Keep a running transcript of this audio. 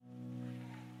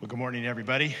Well, good morning,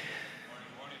 everybody.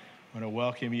 I want to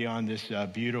welcome you on this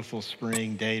beautiful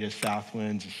spring day to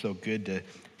Southwinds. It's so good to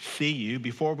see you.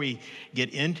 Before we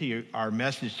get into our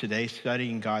message today,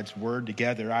 studying God's Word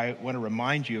together, I want to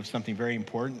remind you of something very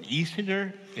important.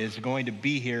 Easter is going to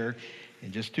be here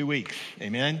in just 2 weeks.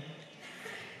 Amen?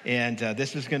 And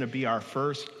this is going to be our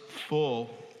first full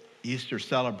Easter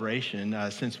celebration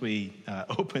since we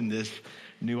opened this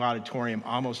new auditorium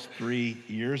almost 3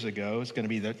 years ago. It's going to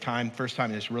be the first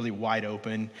time it's really wide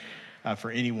open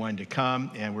for anyone to come,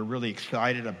 and we're really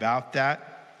excited about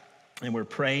that. And we're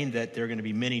praying that there are going to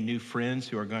be many new friends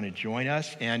who are going to join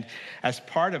us. And as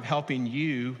part of helping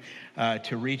you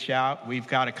to reach out, we've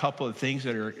got a couple of things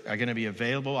that are going to be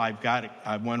available. I've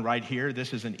got one right here.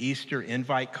 This is an Easter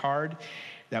invite card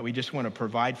that we just want to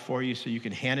provide for you so you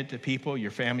can hand it to people,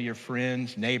 your family, your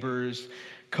friends, neighbors,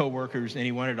 co-workers,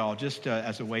 anyone at all, just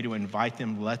as a way to invite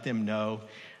them, let them know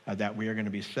that we are going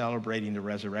to be celebrating the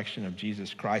resurrection of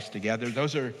Jesus Christ together.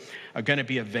 Those are going to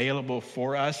be available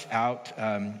for us out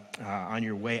on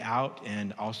your way out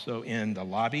and also in the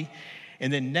lobby.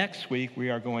 And then next week, we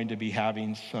are going to be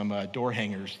having some door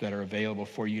hangers that are available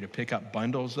for you to pick up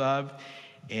bundles of.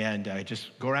 And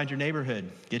just go around your neighborhood,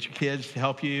 get your kids to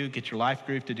help you, get your life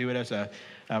group to do it as a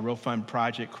real fun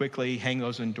project. Quickly hang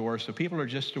those indoors so people are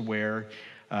just aware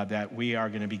that we are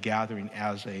going to be gathering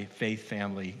as a faith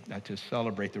family to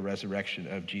celebrate the resurrection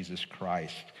of Jesus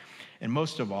Christ. And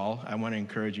most of all, I want to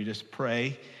encourage you, just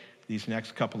pray these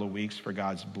next couple of weeks for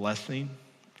God's blessing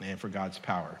and for God's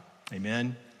power.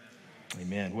 Amen?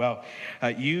 Amen. Well,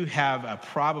 you have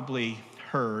probably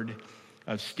heard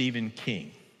of Stephen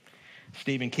King.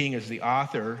 Stephen King is the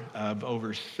author of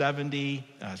over 70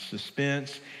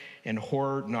 suspense and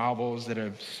horror novels that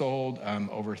have sold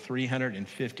over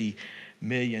 350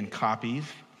 million copies.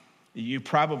 You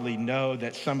probably know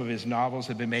that some of his novels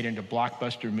have been made into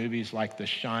blockbuster movies like The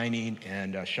Shining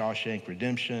and Shawshank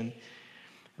Redemption.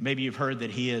 Maybe you've heard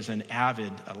that he is an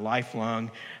avid,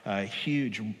 lifelong,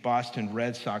 huge Boston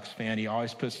Red Sox fan. He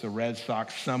always puts the Red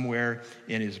Sox somewhere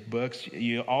in his books.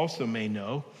 You also may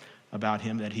know about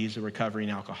him that he's a recovering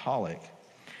alcoholic.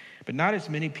 But not as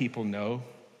many people know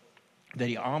that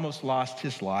he almost lost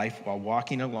his life while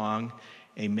walking along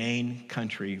a main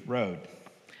country road.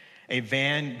 A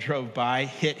van drove by,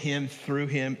 hit him, threw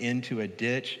him into a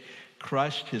ditch,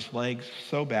 crushed his legs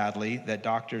so badly that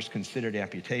doctors considered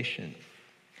amputation.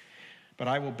 But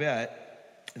I will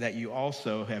bet that you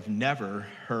also have never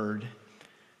heard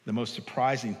the most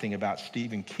surprising thing about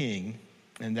Stephen King,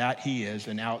 and that he is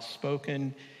an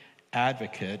outspoken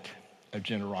advocate of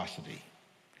generosity.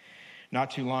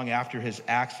 Not too long after his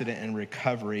accident and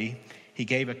recovery, he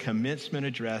gave a commencement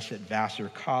address at Vassar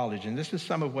College, and this is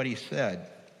some of what he said.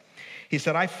 He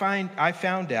said, I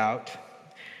found out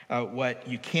what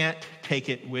you can't take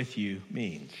it with you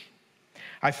means.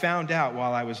 I found out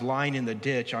while I was lying in the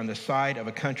ditch on the side of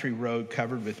a country road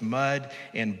covered with mud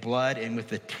and blood and with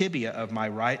the tibia of my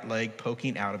right leg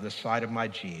poking out of the side of my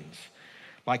jeans,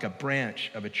 like a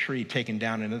branch of a tree taken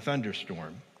down in a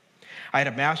thunderstorm. I had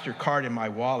a MasterCard in my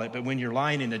wallet, but when you're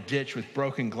lying in a ditch with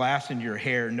broken glass in your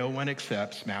hair, no one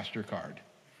accepts MasterCard.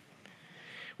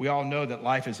 We all know that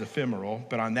life is ephemeral,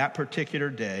 but on that particular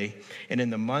day and in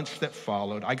the months that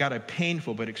followed, I got a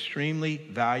painful but extremely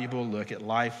valuable look at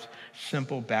life's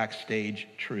simple backstage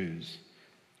truths.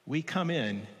 We come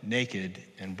in naked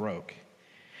and broke.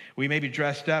 We may be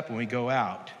dressed up when we go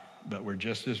out, but we're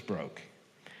just as broke.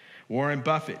 Warren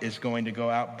Buffett is going to go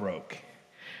out broke.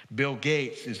 Bill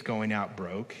Gates is going out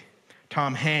broke.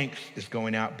 Tom Hanks is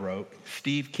going out broke.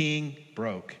 Steve King,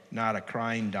 broke, not a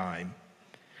crying dime.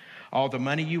 All the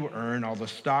money you earn, all the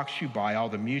stocks you buy, all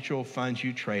the mutual funds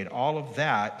you trade, all of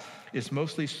that is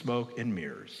mostly smoke and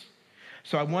mirrors.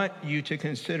 So I want you to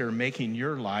consider making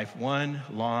your life one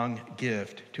long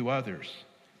gift to others.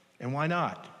 And why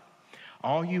not?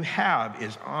 All you have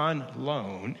is on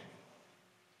loan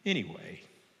anyway.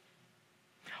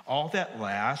 All that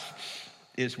lasts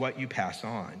is what you pass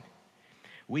on.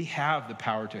 We have the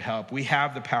power to help. We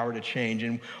have the power to change.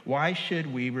 And why should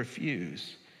we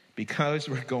refuse? Because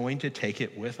we're going to take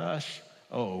it with us?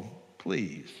 Oh,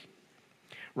 please.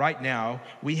 Right now,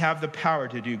 we have the power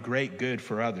to do great good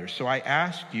for others. So I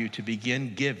ask you to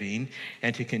begin giving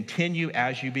and to continue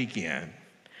as you began.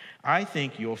 I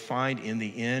think you'll find in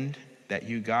the end that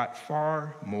you got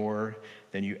far more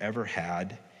than you ever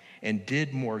had and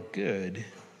did more good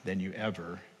than you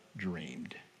ever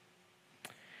dreamed.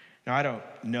 Now, I don't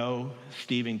know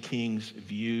Stephen King's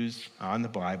views on the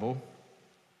Bible,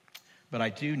 but I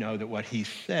do know that what he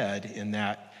said in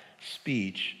that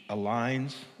speech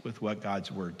aligns with what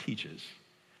God's word teaches.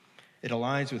 It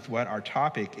aligns with what our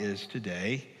topic is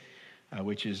today,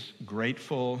 which is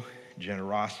grateful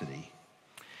generosity.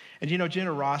 And you know,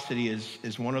 generosity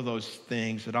is one of those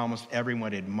things that almost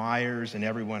everyone admires and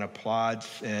everyone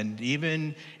applauds and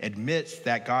even admits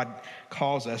that God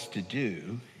calls us to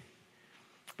do.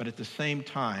 But at the same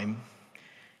time,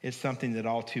 it's something that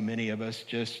all too many of us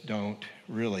just don't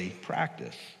really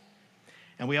practice.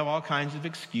 And we have all kinds of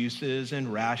excuses and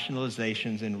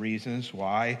rationalizations and reasons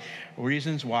why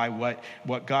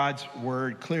what God's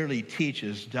word clearly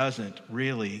teaches doesn't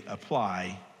really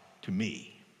apply to me.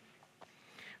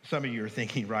 Some of you are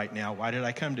thinking right now, why did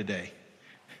I come today?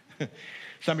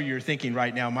 Some of you are thinking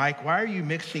right now, Mike, why are you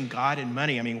mixing God and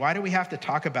money? I mean, why do we have to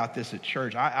talk about this at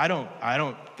church? I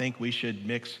don't think we should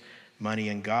mix money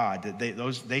and God.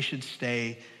 They should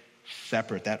stay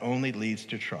separate. That only leads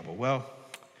to trouble. Well,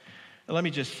 let me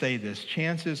just say this.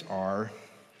 Chances are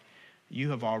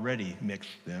you have already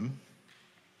mixed them.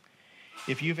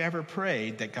 If you've ever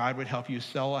prayed that God would help you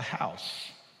sell a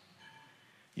house,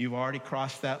 you've already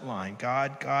crossed that line.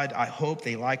 God, I hope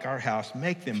they like our house.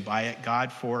 Make them buy it,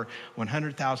 God, for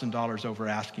 $100,000 over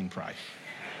asking price.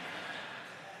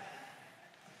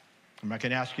 I'm not going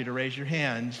to ask you to raise your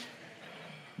hands,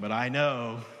 but I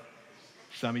know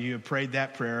some of you have prayed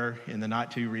that prayer in the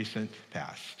not too recent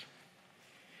past.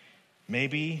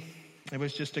 Maybe it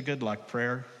was just a good luck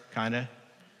prayer, kind of.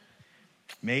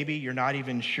 Maybe you're not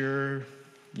even sure,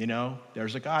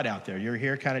 there's a God out there. You're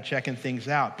here kind of checking things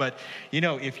out. But,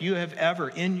 if you have ever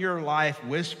in your life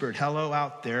whispered, hello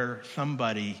out there,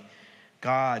 somebody,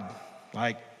 God,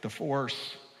 like the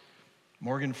Force,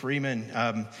 Morgan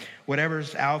Freeman,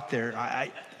 whatever's out there,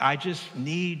 I just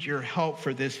need your help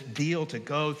for this deal to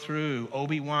go through.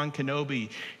 Obi-Wan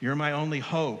Kenobi, you're my only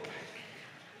hope.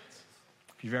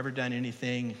 If you've ever done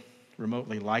anything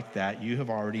remotely like that, you have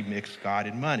already mixed God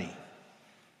and money.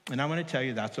 And I want to tell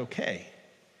you that's okay,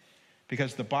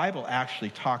 because the Bible actually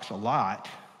talks a lot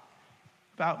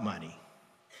about money.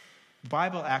 The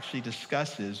Bible actually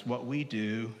discusses what we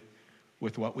do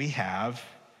with what we have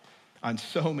on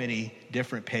so many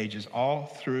different pages, all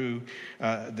through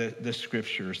the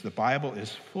scriptures. The Bible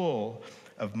is full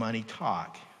of money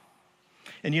talk.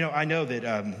 And I know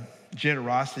that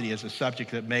generosity is a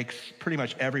subject that makes pretty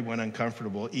much everyone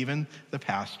uncomfortable, even the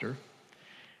pastor.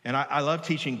 And I love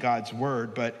teaching God's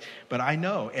word, but I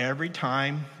know every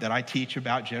time that I teach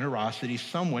about generosity,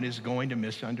 someone is going to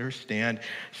misunderstand.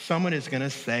 Someone is going to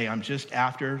say, I'm just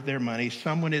after their money.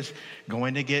 Someone is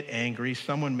going to get angry.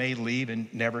 Someone may leave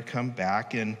and never come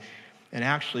back. And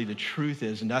actually, the truth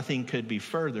is, nothing could be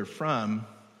further from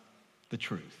the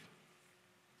truth,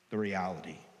 the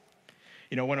reality.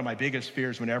 One of my biggest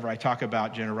fears whenever I talk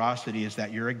about generosity is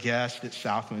that you're a guest at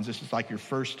Southwinds. This is like your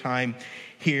first time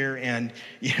here. And,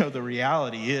 the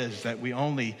reality is that we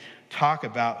only talk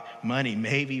about money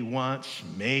maybe once,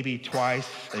 maybe twice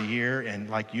a year. And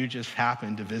like you just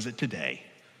happened to visit today.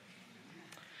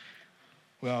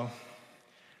 Well,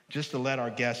 just to let our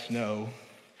guests know,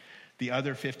 the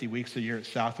other 50 weeks a year at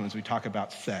Southwinds, we talk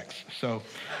about sex. So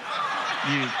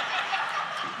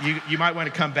you might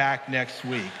want to come back next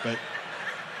week. But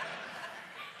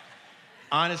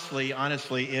Honestly,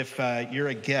 if you're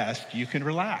a guest, you can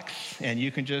relax and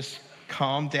you can just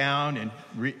calm down and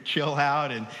chill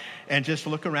out and just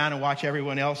look around and watch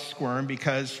everyone else squirm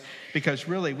because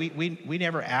really we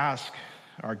never ask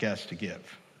our guests to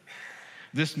give.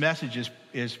 This message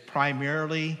is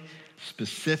primarily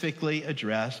specifically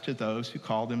addressed to those who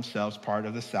call themselves part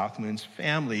of the Southwinds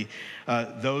family,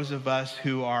 those of us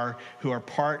who are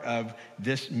part of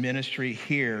this ministry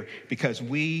here, because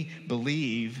we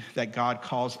believe that God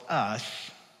calls us,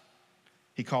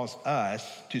 He calls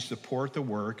us to support the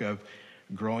work of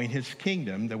growing His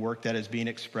kingdom, the work that is being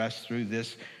expressed through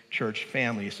this church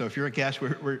family. So if you're a guest,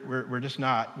 we're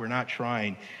not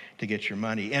trying to get your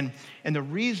money. And the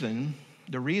reason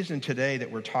today that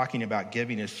we're talking about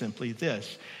giving is simply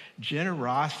this.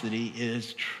 Generosity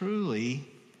is truly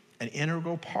an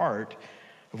integral part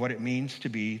of what it means to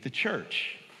be the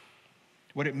church,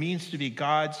 what it means to be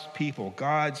God's people,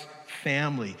 God's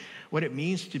family, what it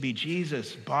means to be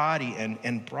Jesus' body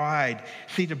and bride.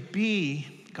 See, to be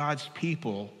God's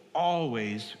people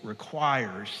always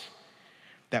requires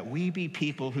that we be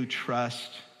people who trust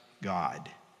God.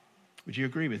 Would you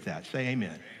agree with that? Say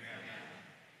amen.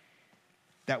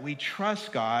 That we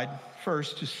trust God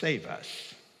first to save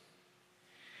us.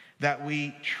 That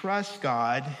we trust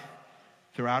God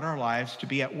throughout our lives to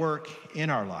be at work in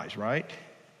our lives, right?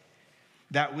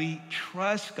 That we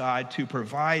trust God to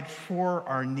provide for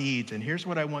our needs. And here's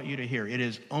what I want you to hear. It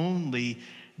is only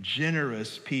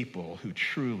generous people who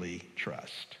truly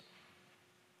trust.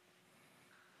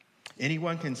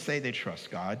 Anyone can say they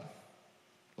trust God.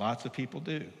 Lots of people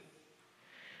do.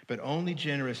 But only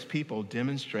generous people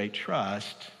demonstrate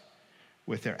trust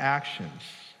with their actions.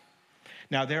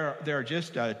 Now, there are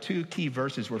just two key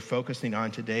verses we're focusing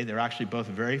on today. They're actually both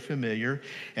very familiar.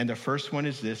 And the first one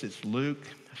is this. It's Luke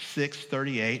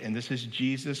 6:38, and this is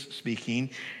Jesus speaking.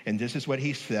 And this is what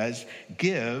he says: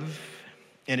 "Give,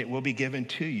 and it will be given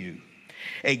to you.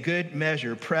 A good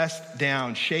measure, pressed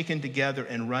down, shaken together,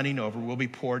 and running over, will be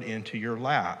poured into your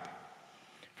lap.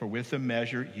 For with the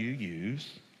measure you use,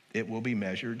 it will be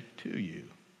measured to you."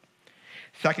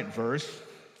 Second verse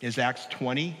is Acts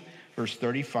 20, verse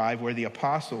 35, where the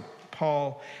Apostle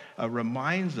Paul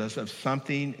reminds us of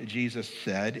something Jesus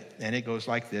said, and it goes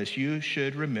like this: "You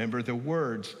should remember the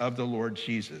words of the Lord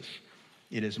Jesus.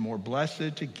 It is more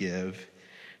blessed to give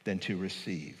than to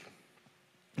receive."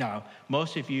 Now,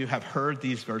 most of you have heard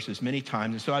these verses many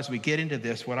times, and so as we get into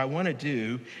this, what I want to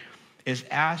do is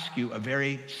ask you a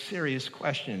very serious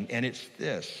question, and it's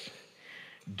this: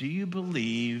 do you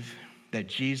believe that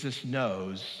Jesus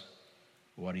knows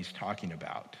what he's talking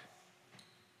about?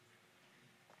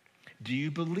 Do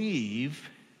you believe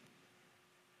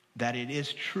that it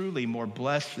is truly more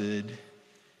blessed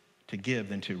to give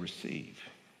than to receive?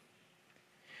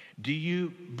 Do you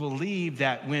believe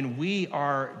that when we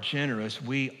are generous,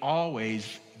 we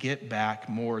always get back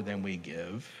more than we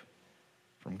give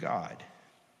from God?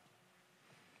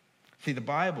 See, the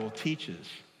Bible teaches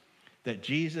that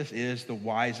Jesus is the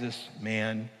wisest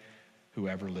man who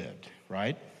ever lived,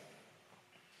 right?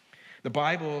 The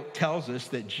Bible tells us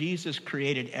that Jesus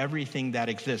created everything that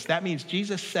exists. That means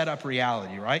Jesus set up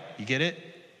reality, right? You get it?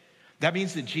 That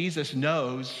means that Jesus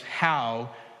knows how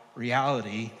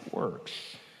reality works.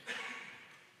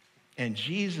 And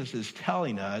Jesus is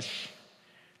telling us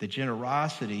that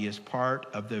generosity is part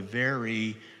of the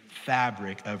very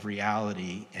fabric of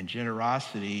reality, and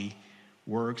generosity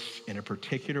works in a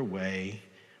particular way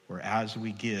where as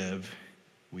we give,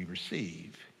 we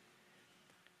receive.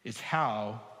 It's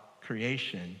how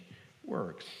creation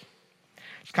works.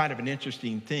 It's kind of an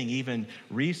interesting thing. Even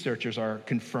researchers are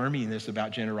confirming this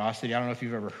about generosity. I don't know if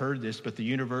you've ever heard this, but the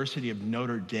University of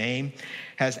Notre Dame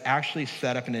has actually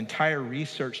set up an entire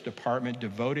research department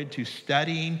devoted to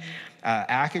studying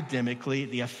academically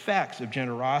the effects of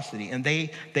generosity. And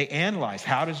they analyze,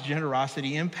 how does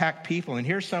generosity impact people? And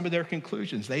here's some of their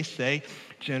conclusions. They say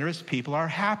generous people are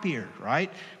happier,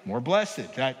 right? More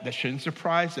blessed. That shouldn't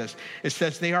surprise us. It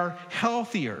says they are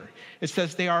healthier. It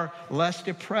says they are less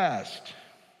depressed.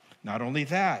 Not only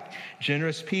that,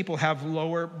 generous people have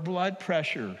lower blood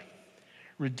pressure,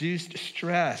 reduced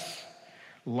stress,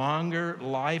 longer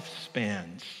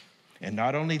lifespans. And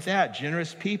not only that,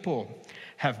 generous people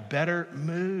have better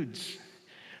moods,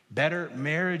 better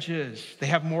marriages. They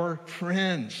have more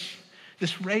friends.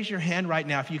 Just raise your hand right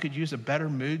now if you could use a better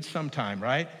mood sometime,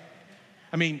 right?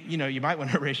 I mean, you might want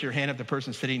to raise your hand if the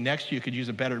person sitting next to you could use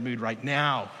a better mood right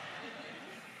now.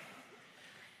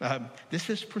 This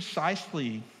is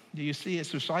precisely, do you see?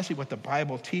 It's precisely what the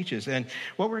Bible teaches. And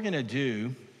what we're going to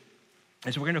do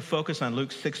is we're going to focus on Luke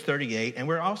 6:38, and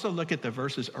we're also look at the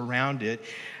verses around it,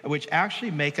 which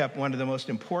actually make up one of the most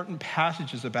important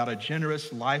passages about a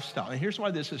generous lifestyle. And here's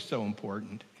why this is so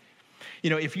important.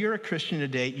 If you're a Christian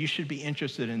today, you should be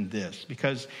interested in this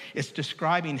because it's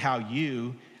describing how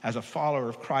you, as a follower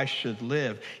of Christ, should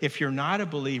live. If you're not a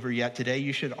believer yet today,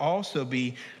 you should also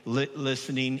be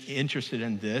listening, interested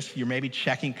in this. You're maybe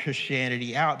checking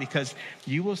Christianity out because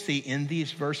you will see in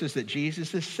these verses that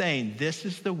Jesus is saying, this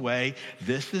is the way,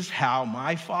 this is how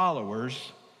my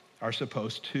followers are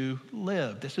supposed to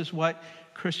live. This is what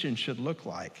Christians should look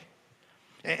like.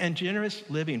 And generous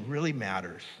living really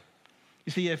matters.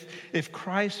 You see, if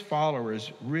Christ's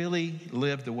followers really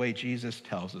live the way Jesus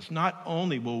tells us, not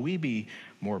only will we be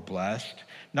more blessed,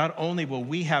 not only will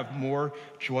we have more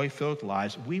joy-filled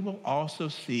lives, we will also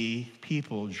see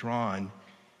people drawn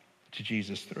to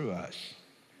Jesus through us.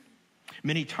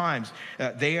 Many times,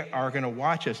 they are going to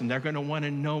watch us and they're going to want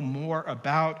to know more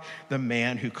about the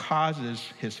man who causes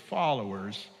his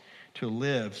followers to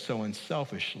live so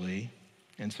unselfishly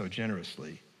and so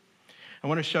generously. I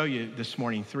want to show you this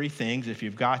morning 3 things. If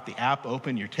you've got the app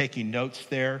open, you're taking notes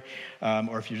there,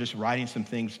 or if you're just writing some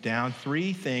things down,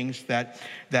 3 things that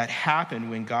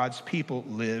happen when God's people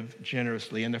live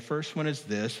generously. And the first one is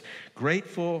this: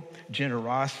 grateful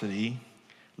generosity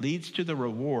leads to the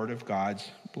reward of God's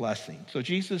blessing. So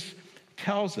Jesus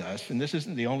tells us, and this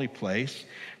isn't the only place,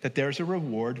 that there's a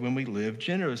reward when we live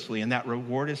generously, and that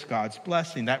reward is God's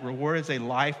blessing. That reward is a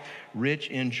life rich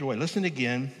in joy. Listen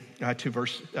again to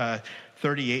verse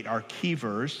 38, our key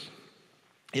verse.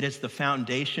 It is the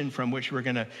foundation from which we're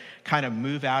going to kind of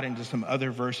move out into some other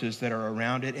verses that are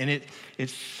around it. And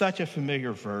it's such a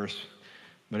familiar verse.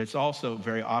 but it's also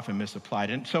very often misapplied.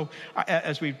 And so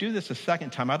as we do this a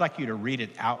second time, I'd like you to read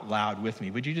it out loud with me.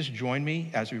 Would you just join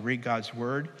me as we read God's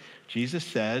word? Jesus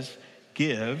says,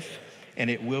 "Give, and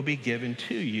it will be given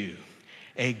to you.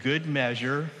 A good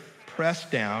measure,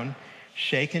 pressed down,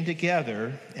 shaken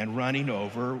together, and running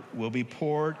over will be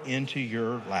poured into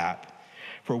your lap.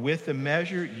 For with the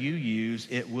measure you use,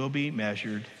 it will be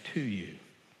measured to you."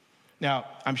 Now,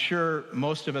 I'm sure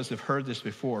most of us have heard this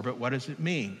before, but what does it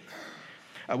mean?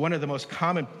 One of the most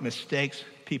common mistakes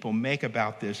people make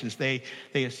about this is they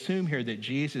assume here that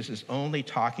Jesus is only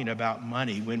talking about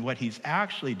money, when what he's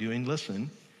actually doing, listen,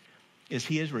 is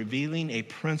he is revealing a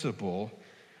principle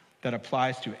that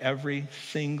applies to every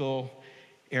single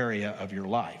area of your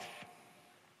life.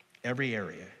 Every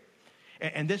area.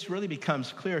 And this really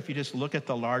becomes clear if you just look at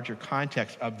the larger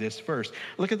context of this verse.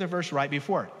 Look at the verse right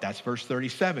before it. That's verse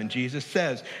 37. Jesus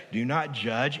says, "Do not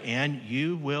judge, and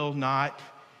you will not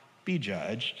be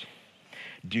judged.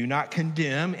 Do not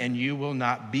condemn, and you will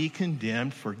not be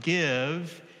condemned.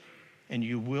 Forgive, and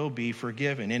you will be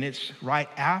forgiven." And it's right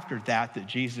after that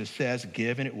Jesus says,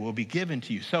 "Give, and it will be given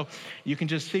to you." So you can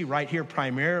just see right here,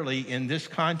 primarily in this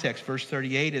context, verse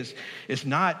 38 is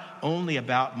not only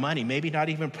about money, maybe not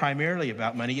even primarily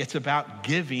about money. It's about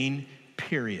giving,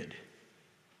 period.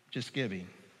 Just giving.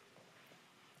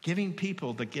 Giving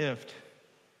people the gift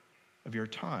of your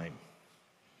time.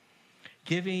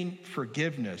 Giving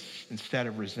forgiveness instead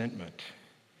of resentment.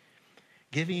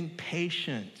 Giving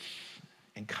patience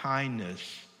and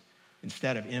kindness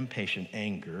instead of impatient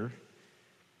anger.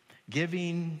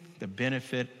 Giving the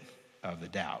benefit of the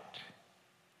doubt.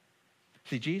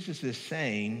 See, Jesus is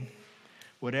saying,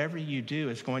 whatever you do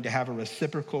is going to have a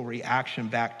reciprocal reaction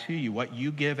back to you. What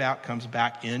you give out comes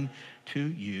back into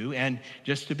you. And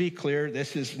just to be clear,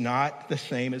 this is not the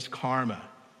same as karma.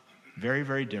 Very,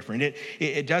 very different.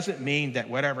 It doesn't mean that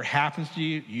whatever happens to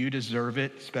you, you deserve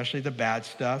it, especially the bad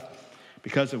stuff,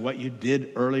 because of what you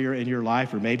did earlier in your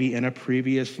life or maybe in a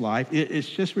previous life. It's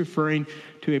just referring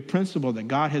to a principle that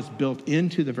God has built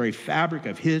into the very fabric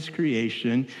of his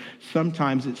creation.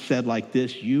 Sometimes it's said like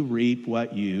this: you reap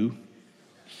what you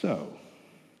sow.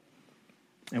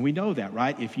 And we know that,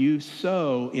 right? If you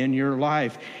sow in your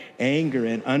life anger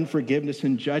and unforgiveness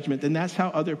and judgment, then that's how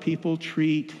other people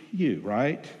treat you,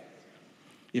 right?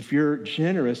 If you're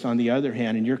generous, on the other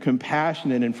hand, and you're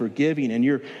compassionate and forgiving, and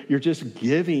you're just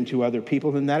giving to other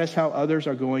people, then that is how others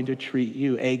are going to treat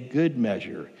you. A good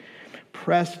measure,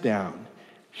 pressed down,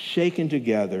 shaken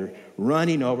together,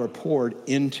 running over, poured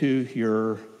into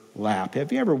your lap.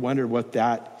 Have you ever wondered what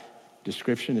that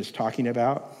description is talking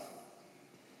about?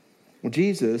 Well,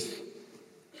 Jesus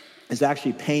is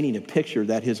actually painting a picture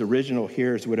that his original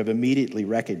hearers would have immediately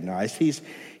recognized.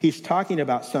 He's talking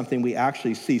about something we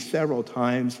actually see several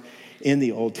times in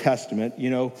the Old Testament. You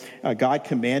know, God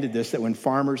commanded this, that when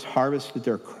farmers harvested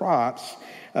their crops,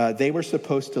 they were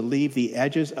supposed to leave the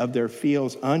edges of their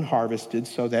fields unharvested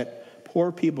so that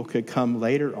poor people could come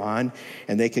later on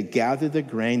and they could gather the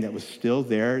grain that was still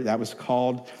there. That was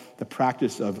called the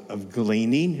practice of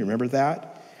gleaning. You remember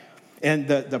that? And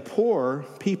the poor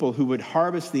people who would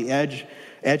harvest the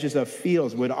edges of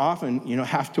fields would often,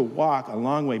 have to walk a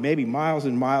long way, maybe miles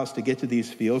and miles to get to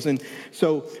these fields. And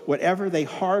so whatever they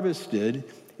harvested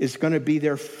is going to be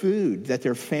their food that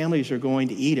their families are going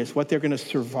to eat. It's what they're going to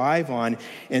survive on.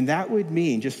 And that would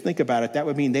mean, just think about it, that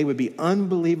would mean they would be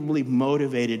unbelievably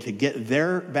motivated to get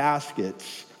their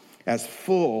baskets as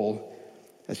full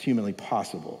as humanly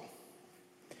possible.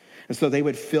 And so they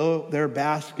would fill their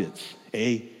baskets,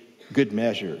 a good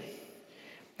measure.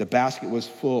 The basket was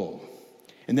full.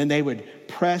 And then they would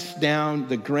press down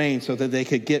the grain so that they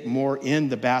could get more in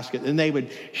the basket. Then they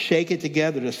would shake it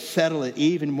together to settle it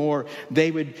even more. They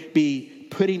would be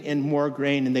putting in more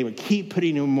grain, and they would keep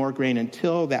putting in more grain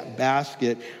until that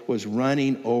basket was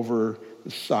running over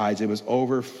the sides. It was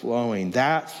overflowing.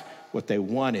 That's what they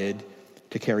wanted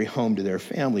to carry home to their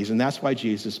families. And that's why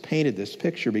Jesus painted this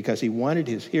picture, because he wanted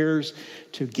his hearers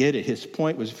to get it. His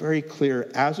point was very clear.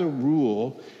 As a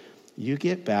rule, you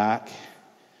get back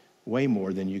way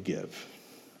more than you give.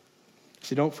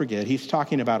 So don't forget, he's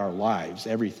talking about our lives,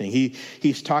 everything.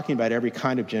 He's talking about every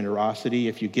kind of generosity.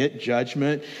 If you get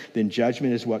judgment, then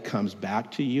judgment is what comes back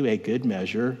to you, a good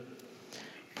measure,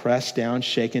 pressed down,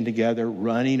 shaken together,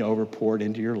 running over, poured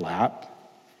into your lap.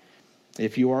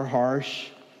 If you are harsh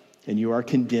and you are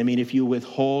condemning, if you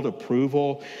withhold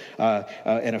approval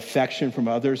and affection from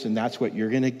others, and that's what you're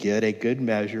going to get, a good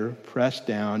measure, pressed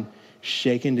down,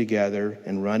 shaken together,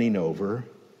 and running over.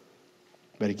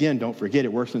 But again, don't forget,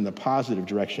 it works in the positive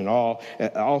direction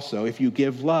also. If you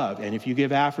give love and if you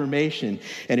give affirmation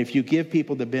and if you give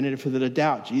people the benefit of the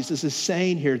doubt, Jesus is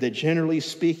saying here that generally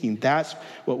speaking, that's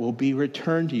what will be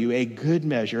returned to you, a good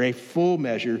measure, a full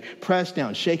measure, pressed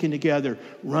down, shaken together,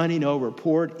 running over,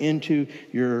 poured into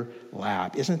your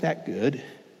lap. Isn't that good?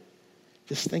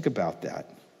 Just think about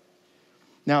that.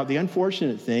 Now, the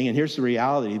unfortunate thing, and here's the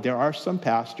reality, there are some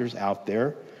pastors out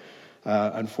there.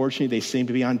 Unfortunately, they seem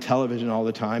to be on television all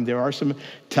the time. There are some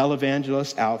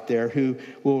televangelists out there who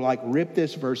will rip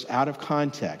this verse out of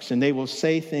context. And they will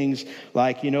say things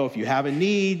like, if you have a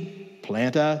need,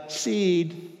 plant a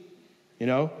seed,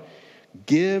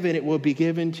 give and it will be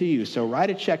given to you. So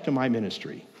write a check to my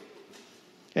ministry.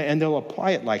 And they'll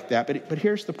apply it like that. But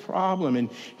here's the problem, and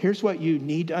here's what you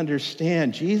need to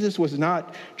understand. Jesus was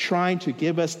not trying to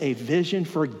give us a vision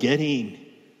for getting.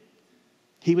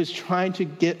 He was trying to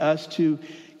get us to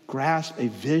grasp a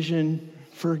vision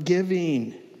for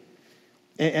giving.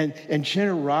 And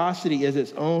generosity is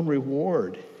its own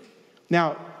reward.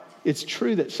 Now, it's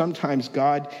true that sometimes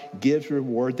God gives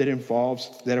reward that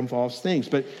involves things,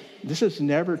 but this is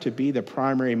never to be the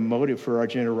primary motive for our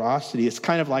generosity. It's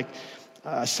kind of like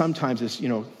sometimes this,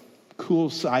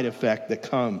 cool side effect that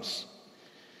comes.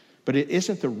 But it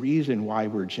isn't the reason why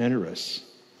we're generous.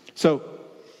 So,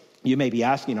 you may be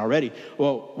asking already,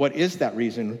 well, what is that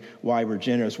reason why we're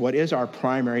generous? What is our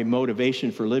primary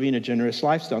motivation for living a generous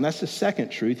lifestyle? And that's the second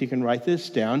truth. You can write this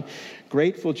down.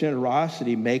 Grateful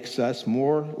generosity makes us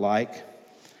more like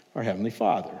our Heavenly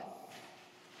Father.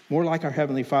 More like our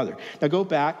Heavenly Father. Now go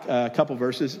back a couple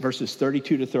verses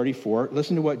 32 to 34.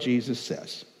 Listen to what Jesus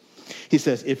says. He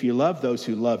says, if you love those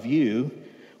who love you,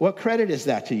 what credit is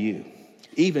that to you?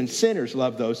 Even sinners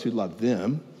love those who love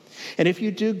them. And if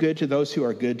you do good to those who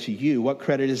are good to you, what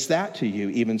credit is that to you?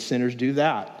 Even sinners do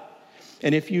that.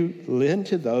 And if you lend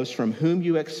to those from whom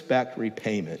you expect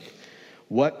repayment,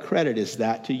 what credit is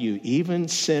that to you? Even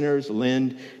sinners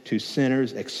lend to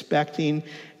sinners expecting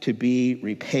to be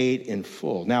repaid in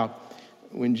full. Now,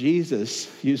 when Jesus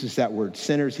uses that word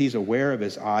sinners, he's aware of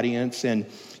his audience. And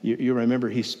you remember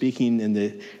he's speaking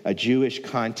in a Jewish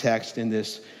context in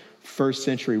this first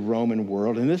century Roman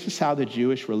world. And this is how the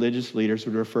Jewish religious leaders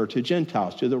would refer to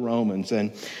Gentiles, to the Romans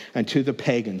and to the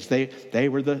pagans. They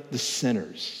were the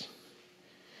sinners.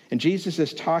 And Jesus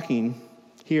is talking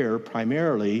here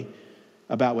primarily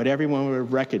about what everyone would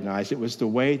have recognized. It was the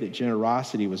way that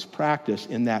generosity was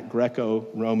practiced in that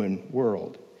Greco-Roman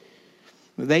world.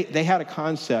 They had a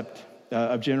concept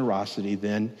of generosity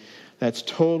then that's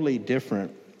totally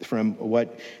different from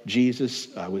what Jesus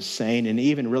was saying, and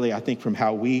even really, I think, from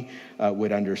how we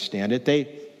would understand it.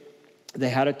 They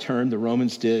had a term, the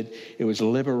Romans did, it was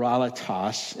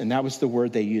liberalitas, and that was the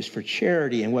word they used for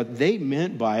charity. And what they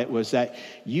meant by it was that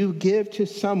you give to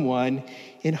someone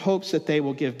in hopes that they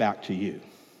will give back to you.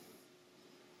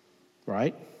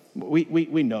 Right?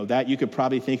 We know that. You could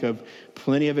probably think of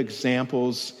plenty of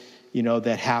examples,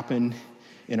 that happen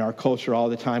in our culture all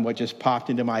the time. What just popped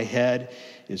into my head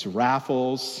is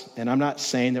raffles. And I'm not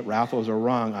saying that raffles are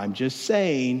wrong. I'm just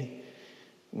saying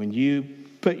when you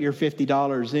put your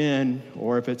 $50 in,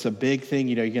 or if it's a big thing,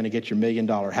 you're going to get your $1 million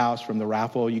house from the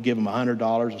raffle, you give them $100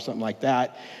 or something like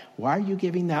that. Why are you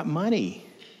giving that money?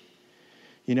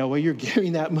 You're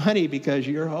giving that money because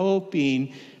you're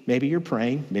hoping, maybe you're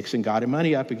praying, mixing God and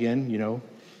money up again,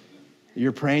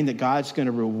 You're praying that God's going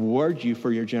to reward you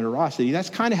for your generosity. That's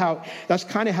kind of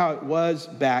how it was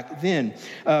back then.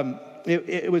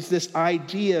 It was this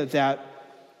idea that,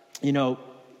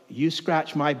 you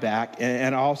scratch my back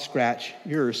and I'll scratch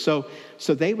yours. So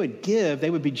they would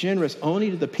be generous only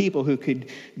to the people who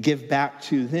could give back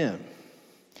to them.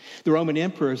 The Roman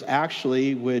emperors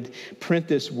actually would print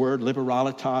this word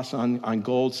liberalitas on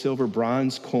gold, silver,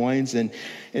 bronze coins, and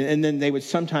then they would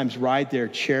sometimes ride their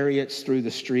chariots through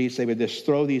the streets. They would just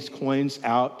throw these coins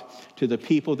out to the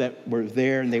people that were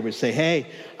there, and they would say, hey,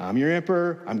 I'm your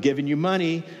emperor, I'm giving you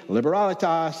money,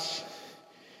 liberalitas.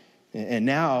 And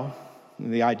now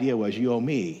the idea was you owe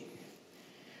me.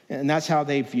 And that's how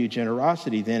they viewed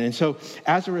generosity then. And so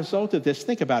as a result of this,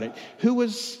 think about it. Who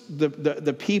was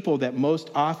the people that most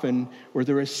often were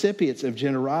the recipients of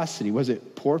generosity? Was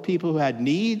it poor people who had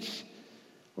needs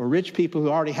or rich people who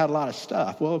already had a lot of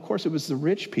stuff? Well, of course, it was the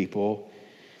rich people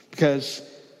because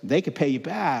they could pay you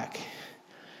back.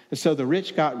 And so the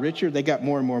rich got richer. They got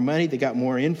more and more money. They got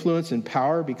more influence and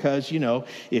power because,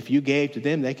 if you gave to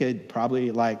them, they could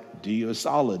probably do you a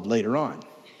solid later on.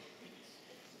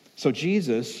 So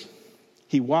Jesus,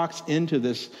 he walks into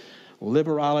this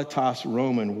liberalitas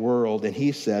Roman world, and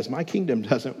he says, my kingdom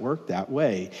doesn't work that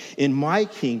way. In my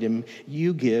kingdom,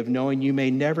 you give knowing you may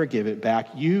never give it back.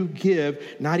 You give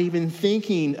not even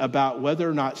thinking about whether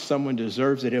or not someone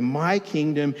deserves it. In my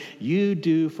kingdom, you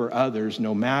do for others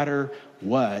no matter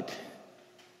what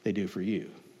they do for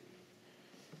you.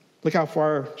 Look how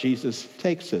far Jesus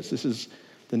takes us. This is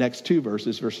the next two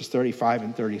verses, verses 35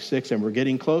 and 36, and we're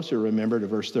getting closer, remember, to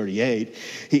verse 38.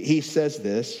 He says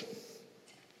this.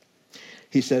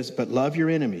 He says, but love your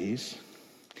enemies,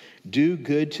 do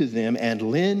good to them, and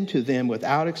lend to them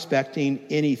without expecting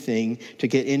anything to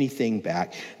get anything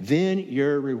back. Then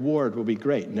your reward will be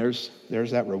great. And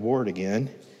there's that reward again.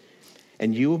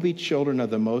 And you will be children of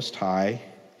the Most High,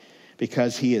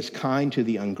 because he is kind to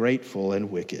the ungrateful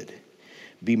and wicked.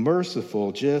 Be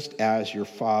merciful just as your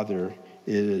Father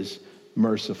is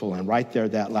merciful. And right there,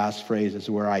 that last phrase is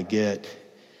where I get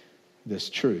this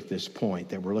truth, this point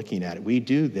that we're looking at. We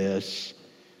do this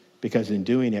because in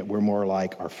doing it, we're more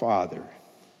like our Father.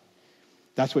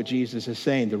 That's what Jesus is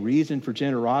saying. The reason for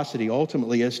generosity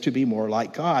ultimately is to be more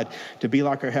like God, to be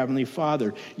like our Heavenly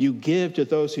Father. You give to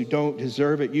those who don't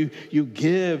deserve it. You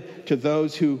give to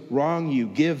those who wrong you.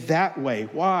 Give that way.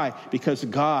 Why? Because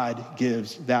God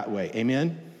gives that way.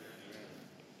 Amen?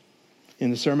 In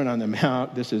the Sermon on the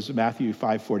Mount, this is Matthew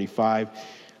 5:45,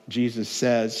 Jesus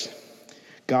says,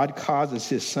 God causes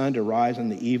his sun to rise on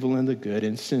the evil and the good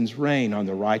and sends rain on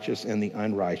the righteous and the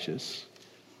unrighteous.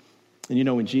 And you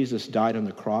know, when Jesus died on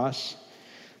the cross,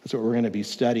 that's what we're going to be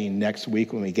studying next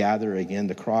week when we gather again,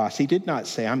 the cross. He did not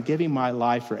say, I'm giving my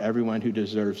life for everyone who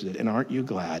deserves it. And aren't you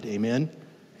glad? Amen?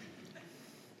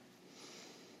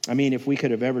 I mean, if we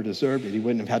could have ever deserved it, he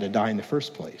wouldn't have had to die in the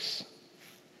first place.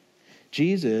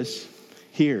 Jesus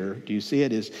here, do you see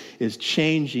it, is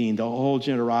changing the whole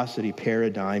generosity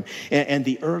paradigm. And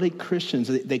the early Christians,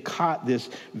 they caught this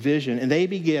vision, and they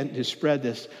began to spread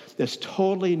this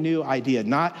totally new idea,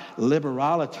 not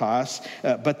liberalitas,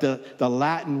 but the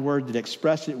Latin word that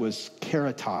expressed it was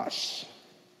caritas.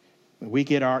 We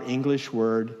get our English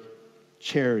word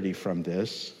charity from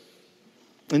this.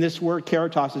 And this word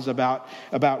caritas is about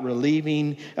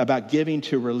relieving, about giving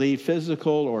to relieve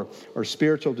physical or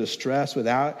spiritual distress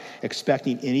without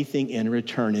expecting anything in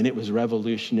return. And it was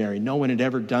revolutionary. No one had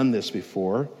ever done this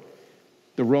before.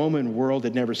 The Roman world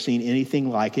had never seen anything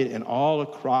like it. And all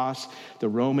across the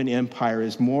Roman Empire,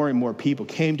 as more and more people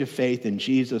came to faith in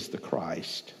Jesus the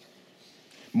Christ,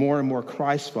 more and more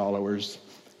Christ followers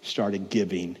started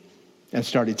giving and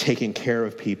started taking care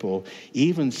of people,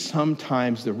 even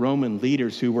sometimes the Roman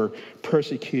leaders who were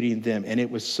persecuting them. And it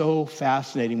was so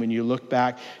fascinating when you look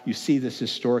back, you see this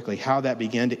historically, how that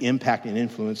began to impact and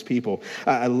influence people.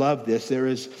 I love this. There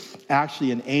is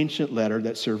actually an ancient letter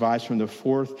that survives from the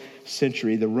 4th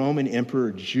century. The Roman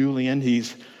Emperor Julian,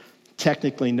 he's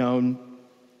technically known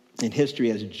in history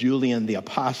as Julian the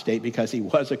Apostate because he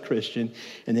was a Christian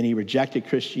and then he rejected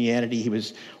Christianity. He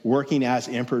was working as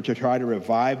emperor to try to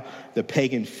revive the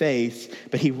pagan faith,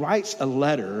 but he writes a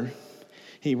letter.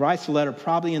 He writes a letter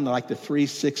probably in the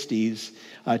 360s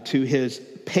to his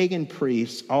pagan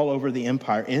priests all over the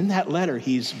empire. In that letter,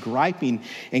 he's griping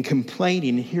and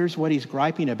complaining. And here's what he's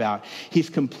griping about. He's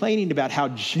complaining about how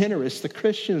generous the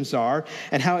Christians are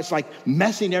and how it's like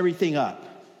messing everything up.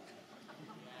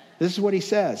 This is what he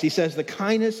says. He says, the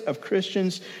kindness of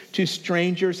Christians to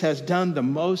strangers has done the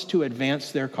most to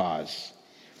advance their cause.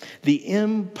 The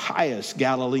impious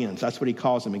Galileans, that's what he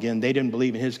calls them. Again, they didn't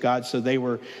believe in his God, so they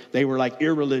were like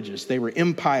irreligious. They were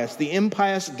impious. The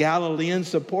impious Galileans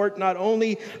support not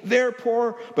only their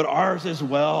poor, but ours as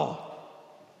well.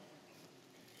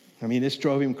 I mean, this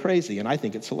drove him crazy, and I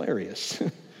think it's hilarious.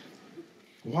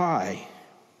 Why?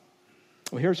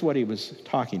 Well, here's what he was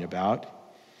talking about.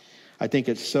 I think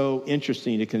it's so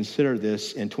interesting to consider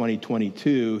this in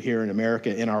 2022 here in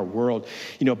America, in our world.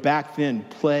 You know, back then,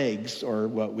 plagues, or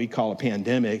what we call a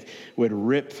pandemic, would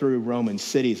rip through Roman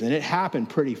cities. And it happened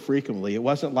pretty frequently. It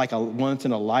wasn't like a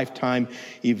once-in-a-lifetime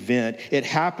event. It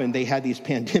happened. They had these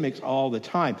pandemics all the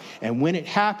time. And when it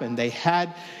happened, they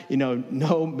had,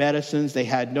 no medicines. They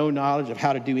had no knowledge of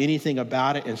how to do anything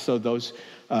about it. And so those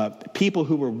people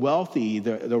who were wealthy,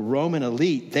 the Roman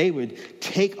elite, they would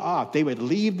take off. They would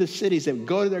leave the cities. They would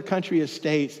go to their country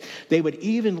estates. They would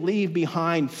even leave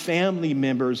behind family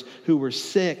members who were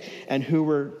sick and who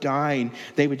were dying.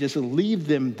 They would just leave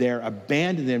them there,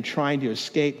 abandon them, trying to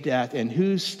escape death. And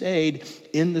who stayed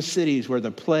in the cities where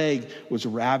the plague was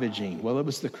ravaging? Well, it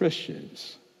was the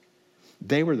Christians.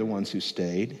 They were the ones who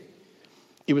stayed.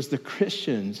 It was the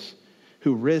Christians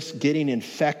who risked getting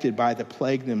infected by the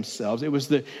plague themselves. It was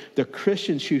the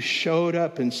Christians who showed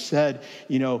up and said,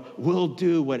 we'll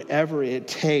do whatever it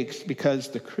takes, because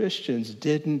the Christians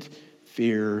didn't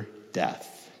fear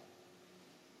death.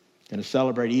 And to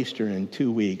celebrate Easter in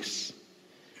 2 weeks,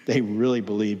 they really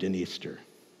believed in Easter.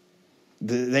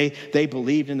 They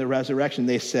believed in the resurrection.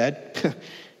 They said,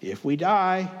 if we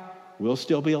die, we'll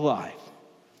still be alive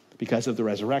because of the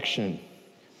resurrection.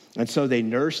 And so they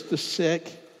nursed the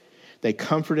sick. They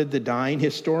comforted the dying.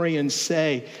 Historians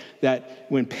say that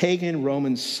when pagan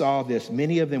Romans saw this,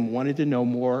 many of them wanted to know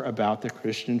more about the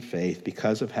Christian faith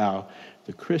because of how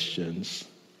the Christians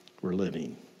were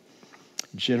living.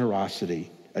 Generosity,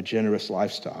 a generous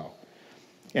lifestyle.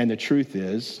 And the truth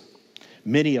is,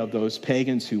 many of those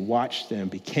pagans who watched them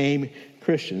became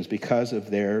Christians because of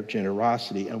their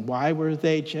generosity. And why were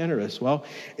they generous? Well,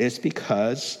 it's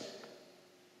because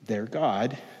their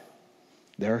God,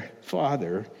 their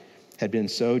Father, had been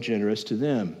so generous to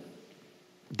them.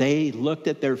 They looked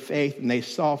at their faith and they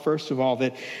saw, first of all,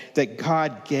 that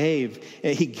God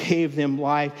He gave them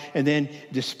life. And then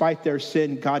despite their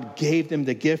sin, God gave them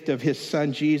the gift of his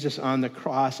son Jesus on the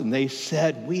cross. And they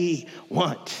said, we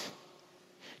want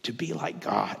to be like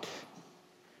God.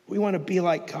 We want to be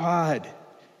like God.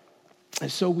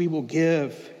 And so we will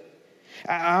give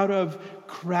out of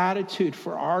gratitude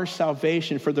for our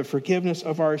salvation, for the forgiveness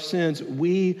of our sins.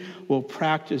 We will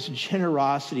practice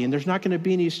generosity, and there's not going to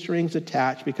be any strings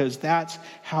attached, because that's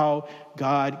how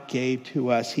God gave to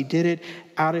us. He did it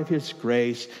out of his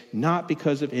grace, not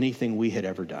because of anything we had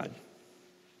ever done.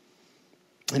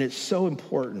 And it's so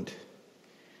important.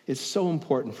 It's so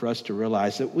important for us to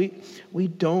realize that we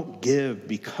don't give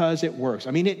because it works.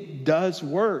 I mean, it does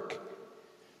work.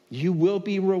 You will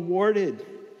be rewarded.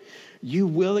 You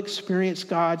will experience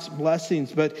God's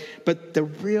blessings, but the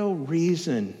real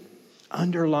reason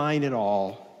underlying it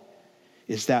all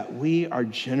is that we are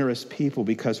generous people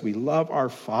because we love our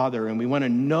Father and we want to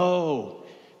know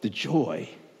the joy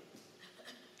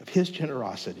of his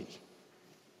generosity.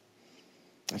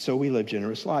 And so we live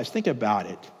generous lives. Think about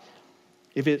it.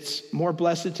 If it's more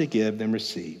blessed to give than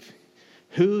receive,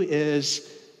 who is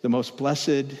the most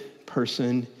blessed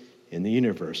person in the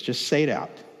universe? Just say it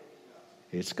out.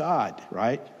 It's God,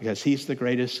 right? Because he's the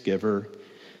greatest giver.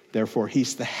 Therefore,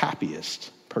 he's the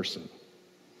happiest person.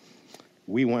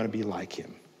 We want to be like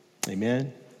him.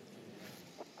 Amen?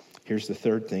 Here's the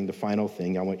third thing, the final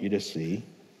thing I want you to see.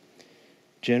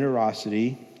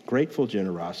 Generosity, grateful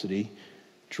generosity,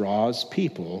 draws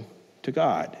people to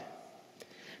God.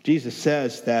 Jesus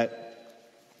says that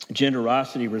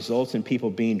generosity results in people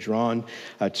being drawn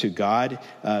to God.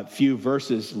 A few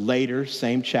verses later,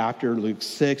 same chapter, Luke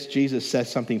 6, Jesus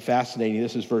says something fascinating.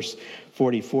 This is verse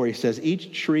 44. He says,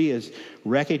 each tree is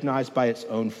recognized by its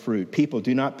own fruit. People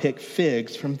do not pick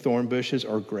figs from thorn bushes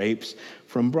or grapes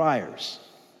from briars.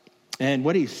 And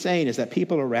what he's saying is that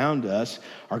people around us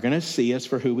are going to see us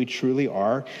for who we truly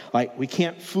are. Like, we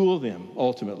can't fool them,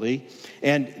 ultimately.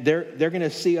 And they're going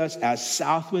to see us as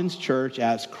Southwinds Church,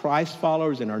 as Christ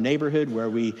followers in our neighborhood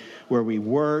where we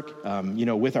work,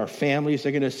 with our families.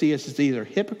 They're going to see us as either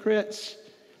hypocrites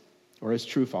or as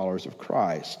true followers of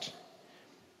Christ.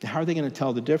 How are they going to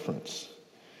tell the difference?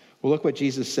 Well, look what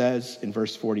Jesus says in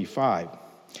verse 45.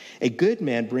 A good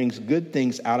man brings good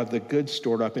things out of the good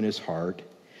stored up in his heart,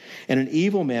 and an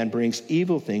evil man brings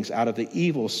evil things out of the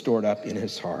evil stored up in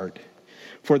his heart.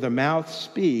 For the mouth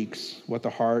speaks what the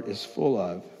heart is full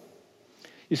of.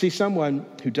 You see, someone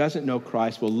who doesn't know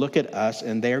Christ will look at us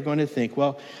and they're going to think,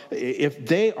 well, if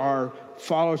they are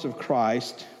followers of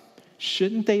Christ,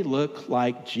 shouldn't they look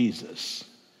like Jesus?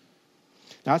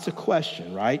 Now, that's a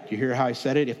question, right? You hear how I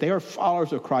said it? If they are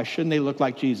followers of Christ, shouldn't they look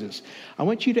like Jesus? I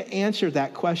want you to answer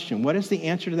that question. What is the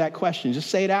answer to that question?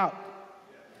 Just say it out.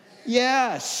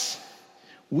 Yes,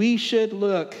 we should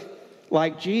look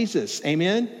like Jesus.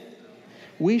 Amen?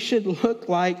 We should look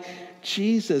like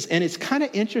Jesus. And it's kind of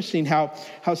interesting how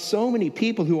so many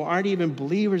people who aren't even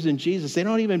believers in Jesus, they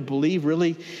don't even believe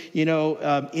really,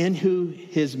 in who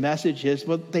his message is.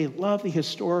 But they love the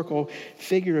historical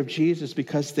figure of Jesus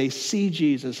because they see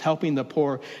Jesus helping the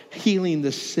poor, healing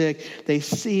the sick. They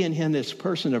see in him this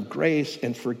person of grace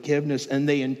and forgiveness, and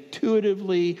they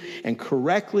intuitively and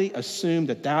correctly assume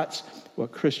that that's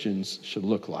what Christians should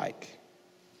look like.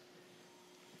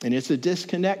 And it's a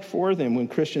disconnect for them when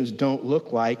Christians don't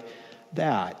look like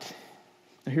that.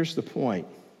 Now, here's the point.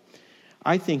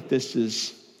 I think this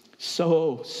is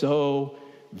so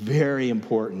very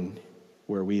important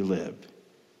where we live.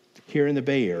 Here in the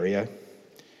Bay Area,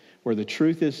 where the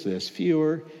truth is this,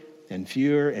 fewer and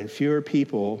fewer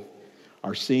people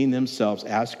are seeing themselves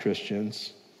as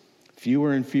Christians.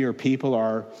 Fewer and fewer people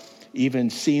are even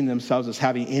seeing themselves as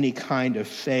having any kind of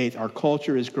faith. Our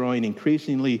culture is growing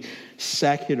increasingly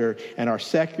secular, and our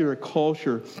secular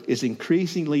culture is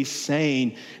increasingly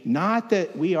saying, not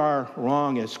that we are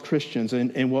wrong as Christians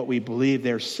in what we believe,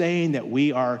 they're saying that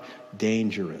we are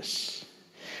dangerous.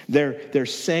 They're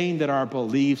saying that our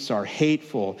beliefs are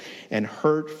hateful and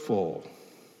hurtful.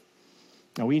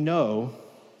 Now we know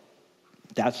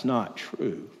that's not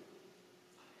true.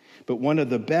 But one of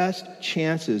the best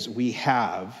chances we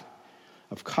have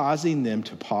of causing them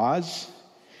to pause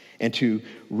and to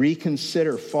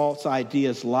reconsider false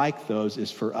ideas like those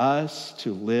is for us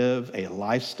to live a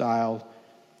lifestyle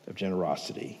of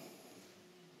generosity.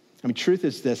 I mean, truth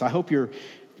is this. I hope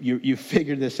you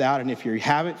figured this out, and if you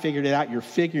haven't figured it out, you're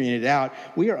figuring it out.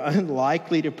 We are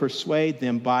unlikely to persuade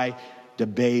them by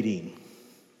debating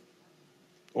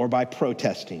or by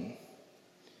protesting.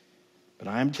 But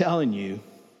I'm telling you,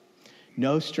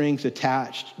 no strings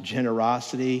attached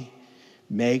generosity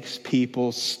makes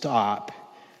people stop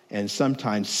and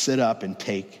sometimes sit up and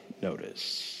take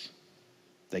notice.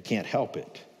 They can't help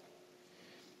it.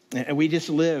 And we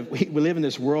live in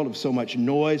this world of so much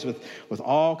noise with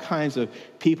all kinds of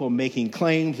people making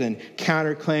claims and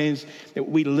counterclaims.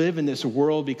 We live in this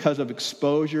world because of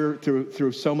exposure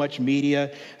through so much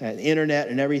media and internet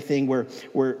and everything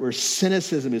where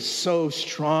cynicism is so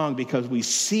strong because we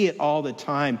see it all the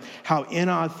time, how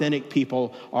inauthentic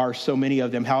people are, so many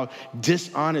of them, how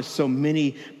dishonest so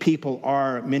many people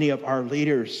are, many of our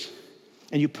leaders.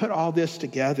 And you put all this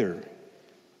together,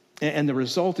 and the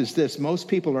result is this: most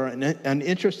people are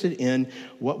uninterested in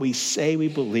what we say we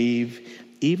believe,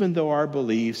 even though our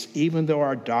beliefs, even though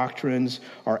our doctrines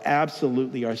are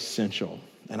absolutely essential.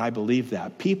 And I believe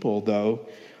that. People, though,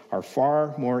 are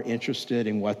far more interested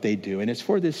in what they do. And it's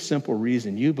for this simple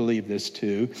reason. You believe this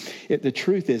too. The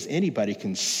truth is, anybody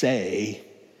can say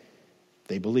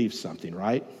they believe something,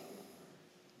 right?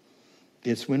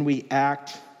 It's when we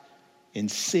act in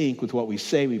sync with what we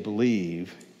say we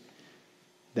believe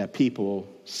that people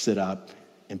sit up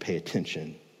and pay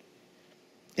attention.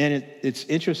 And it's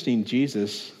interesting,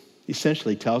 Jesus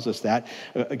essentially tells us that.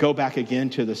 Go back again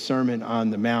to the Sermon on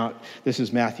the Mount. This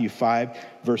is Matthew 5,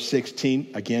 verse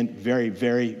 16. Again, very,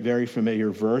 very, very familiar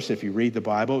verse. If you read the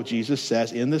Bible, Jesus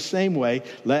says, in the same way,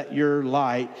 let your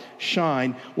light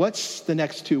shine. What's the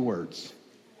next two words?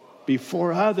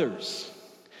 Before others.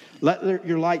 Let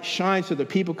your light shine so that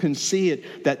people can see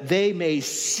it, that they may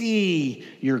see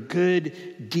your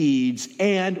good deeds.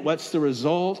 And what's the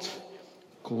result?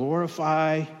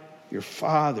 Glorify your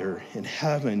Father in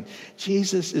heaven.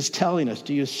 Jesus is telling us,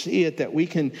 do you see it, that we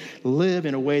can live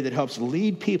in a way that helps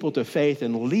lead people to faith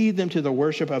and lead them to the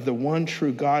worship of the one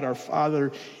true God, our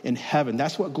Father in heaven.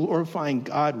 That's what glorifying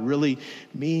God really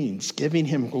means, giving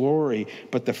him glory.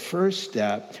 But the first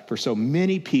step for so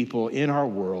many people in our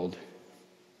world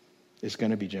is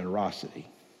going to be generosity,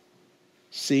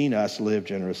 seeing us live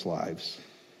generous lives.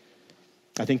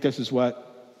 I think this is what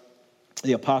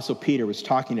the Apostle Peter was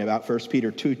talking about, 1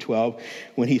 Peter 2:12,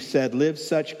 when he said, live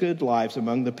such good lives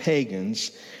among the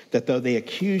pagans that though they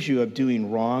accuse you of doing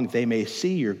wrong, they may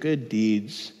see your good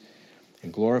deeds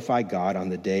and glorify God on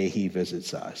the day he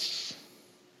visits us.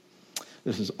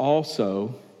 This is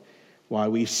also why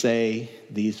we say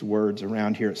these words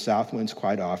around here at Southwinds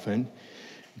quite often.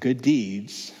 Good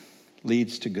deeds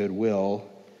leads to goodwill,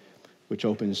 which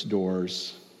opens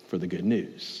doors for the good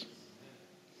news.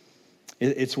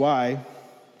 It's why,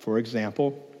 for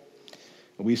example,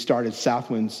 we started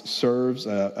Southwinds Serves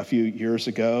a few years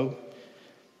ago.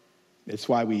 It's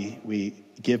why we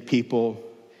give people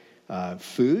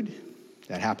food.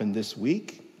 That happened this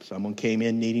week. Someone came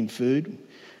in needing food.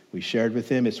 We shared with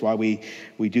them. It's why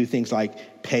we do things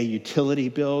like pay utility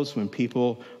bills when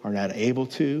people are not able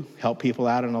to, help people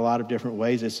out in a lot of different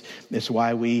ways. It's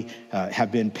why we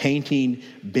have been painting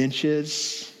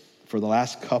benches for the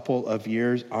last couple of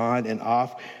years on and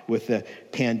off with the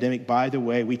pandemic. By the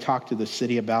way, we talked to the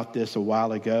city about this a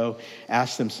while ago,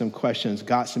 asked them some questions,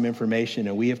 got some information,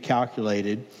 and we have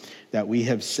calculated that we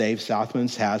have saved,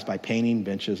 Southwinds has, by painting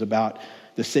benches, about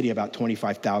the city about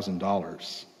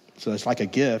 $25,000. So it's like a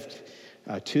gift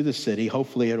to the city.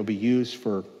 Hopefully it'll be used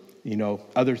for,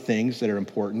 other things that are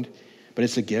important, but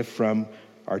it's a gift from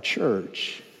our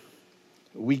church.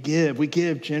 We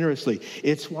give generously.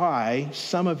 It's why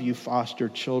some of you foster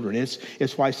children.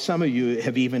 It's why some of you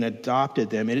have even adopted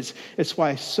them. And it's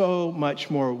why so much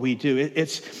more we do.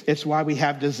 It's why we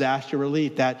have disaster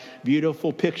relief, that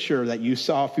beautiful picture that you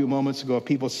saw a few moments ago of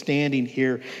people standing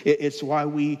here. It's why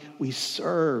we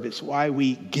serve. It's why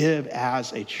we give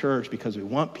as a church, because we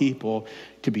want people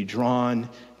to be drawn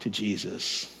to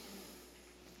Jesus.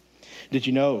 Did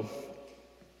you know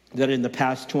that in the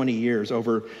past 20 years,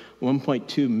 over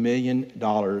 $1.2 million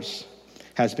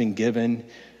has been given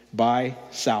by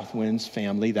Southwinds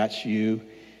family, that's you,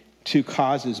 to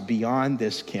causes beyond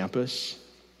this campus,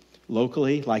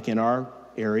 locally, like in our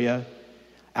area,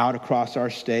 out across our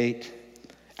state,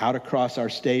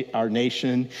 our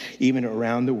nation, even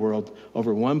around the world.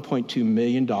 Over $1.2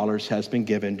 million has been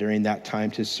given during that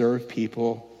time to serve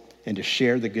people and to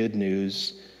share the good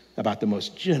news about the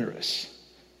most generous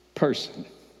person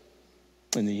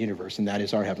in the universe, and that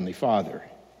is our Heavenly Father.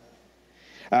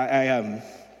 I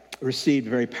received a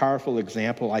very powerful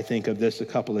example, I think, of this a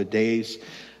couple of days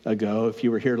ago. If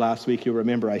you were here last week, you'll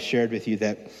remember I shared with you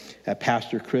that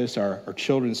Pastor Chris, our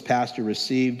children's pastor,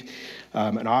 received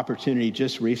an opportunity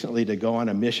just recently to go on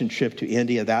a mission trip to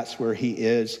India. That's where he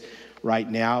is right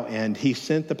now. And he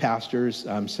sent the pastors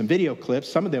some video clips.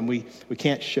 Some of them we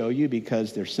can't show you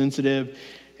because they're sensitive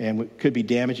and could be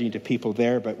damaging to people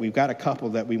there. But we've got a couple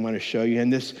that we want to show you.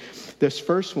 And this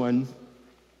first one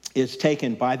is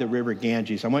taken by the River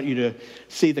Ganges. I want you to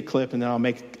see the clip, and then I'll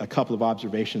make a couple of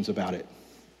observations about it.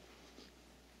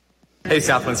 Hey,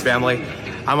 Southwinds family.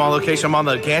 I'm on location. I'm on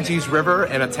the Ganges River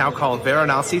in a town called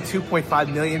Varanasi,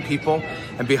 2.5 million people.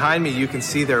 And behind me, you can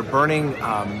see they're burning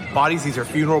bodies. These are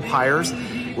funeral pyres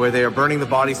where they are burning the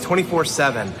bodies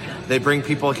 24/7. They bring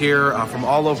people here from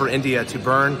all over India to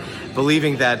burn,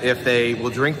 believing that if they will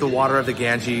drink the water of the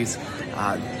Ganges,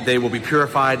 they will be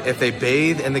purified. If they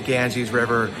bathe in the Ganges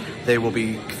River, they will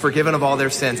be forgiven of all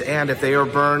their sins. And if they are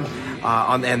burned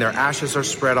and their ashes are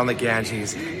spread on the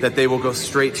Ganges, that they will go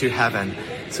straight to heaven.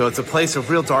 So it's a place of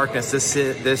real darkness.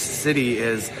 This city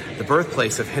is the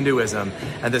birthplace of Hinduism.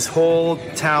 And this whole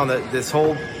town, this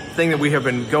whole thing that we have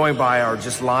been going by are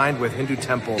just lined with Hindu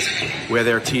temples where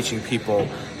they're teaching people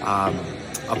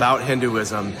about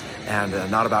Hinduism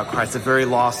and not about Christ. It's a very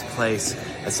lost place.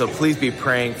 And so please be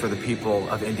praying for the people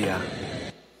of India.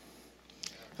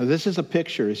 Now, this is a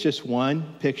picture. It's just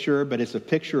one picture, but it's a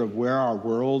picture of where our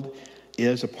world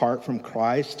is apart from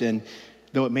Christ. And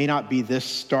though it may not be this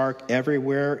stark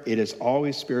everywhere, it is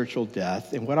always spiritual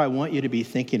death. And what I want you to be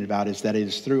thinking about is that it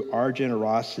is through our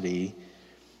generosity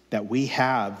that we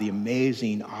have the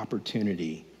amazing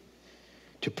opportunity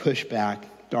to push back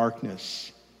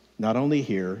darkness, not only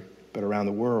here, but around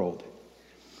the world.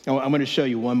 Now, I'm going to show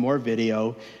you one more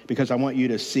video because I want you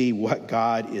to see what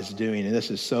God is doing. And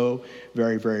this is so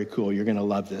very, very cool. You're going to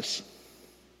love this.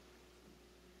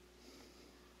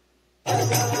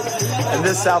 And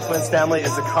this Southwinds family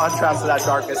is a contrast to that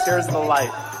darkness. Here's the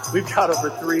light. We've got over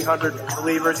 300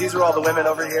 believers. These are all the women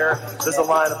over here. There's a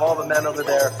line of all the men over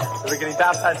there that are getting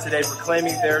baptized today,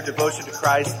 proclaiming their devotion to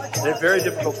Christ in a very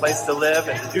difficult place to live.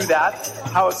 And to do that,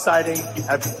 how exciting.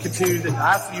 I've continued to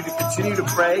ask you to continue to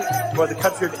pray for the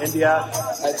country of India.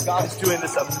 As God is doing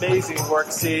this amazing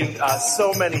work, seeing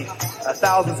so many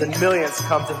thousands and millions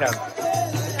come to Him.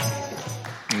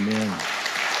 Amen.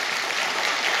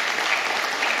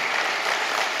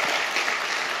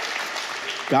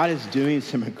 God is doing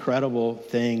some incredible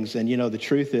things. And, the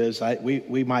truth is,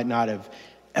 we might not have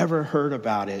ever heard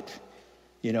about it,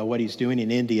 what He's doing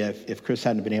in India if Chris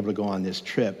hadn't been able to go on this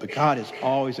trip. But God is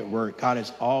always at work. God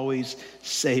is always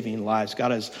saving lives.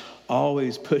 God is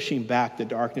always pushing back the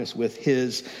darkness with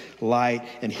His light.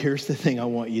 And here's the thing I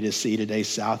want you to see today,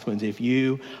 Southwinds. If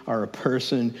you are a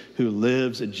person who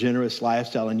lives a generous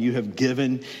lifestyle and you have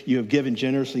given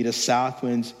generously to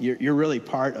Southwinds, you're really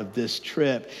part of this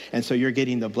trip. And so you're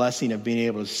getting the blessing of being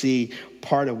able to see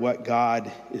part of what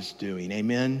God is doing.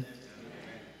 Amen?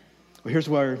 Well, here's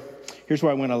where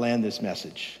I want to land this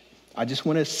message. I just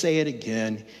want to say it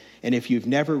again. And if you've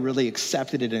never really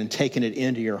accepted it and taken it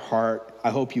into your heart,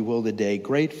 I hope you will today.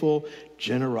 Grateful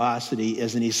generosity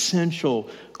is an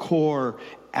essential core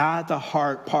at the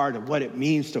heart part of what it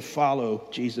means to follow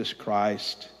Jesus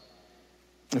Christ.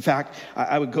 In fact,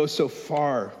 I would go so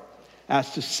far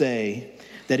as to say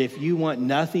that if you want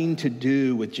nothing to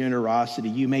do with generosity,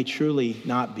 you may truly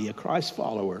not be a Christ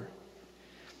follower.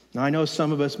 Now, I know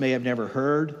some of us may have never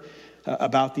heard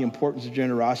about the importance of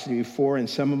generosity before, and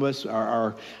some of us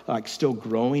are like still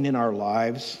growing in our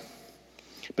lives.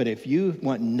 But if you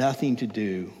want nothing to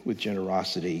do with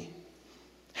generosity,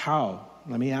 how?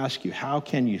 Let me ask you, how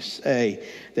can you say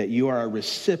that you are a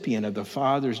recipient of the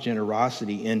Father's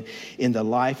generosity in the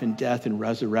life and death and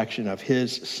resurrection of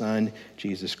His Son,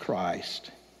 Jesus Christ?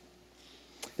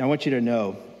 Now, I want you to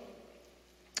know,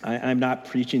 I'm not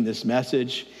preaching this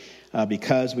message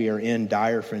because we are in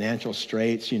dire financial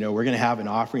straits. We're going to have an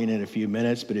offering in a few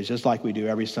minutes, but it's just like we do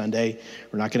every Sunday.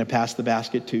 We're not going to pass the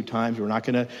basket 2 times. We're not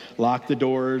going to lock the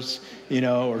doors,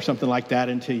 or something like that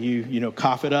until you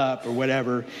cough it up or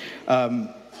whatever.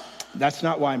 That's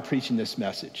not why I'm preaching this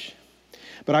message.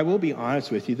 But I will be honest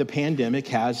with you, the pandemic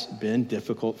has been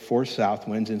difficult for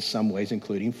Southwinds in some ways,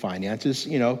 including finances,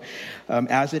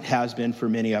 as it has been for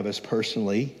many of us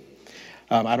personally.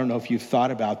 I don't know if you've thought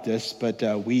about this, but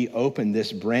we opened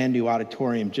this brand new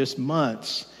auditorium just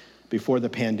months before the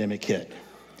pandemic hit.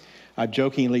 I've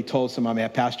jokingly told some of my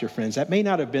pastor friends that may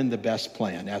not have been the best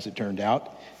plan, as it turned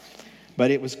out, but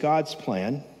it was God's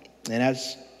plan. And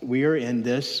as we are in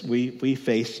this, we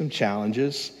face some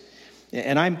challenges.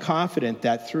 And I'm confident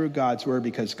that through God's word,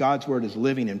 because God's word is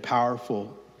living and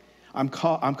powerful, I'm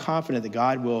confident that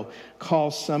God will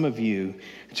call some of you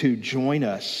to join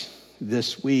us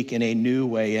this week in a new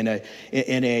way, in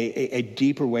a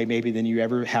deeper way maybe than you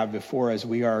ever have before, as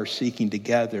we are seeking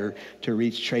together to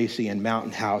reach Tracy and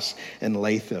Mountain House and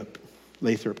Lathrop.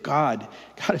 God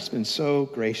has been so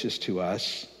gracious to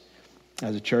us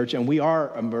as a church, and we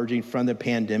are emerging from the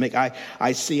pandemic.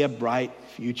 I see a bright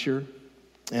future.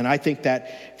 And I think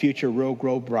that future will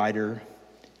grow brighter,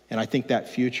 and I think that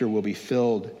future will be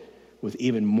filled with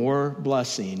even more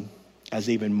blessing as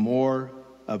even more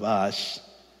of us,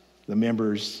 the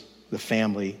members, the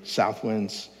family,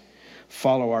 Southwinds,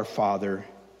 follow our Father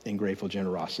in grateful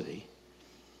generosity.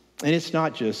 And it's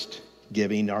not just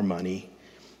giving our money.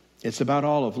 It's about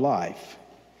all of life.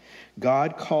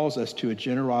 God calls us to a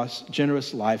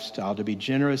generous lifestyle, to be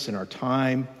generous in our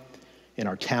time, in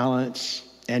our talents,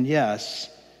 and yes,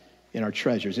 in our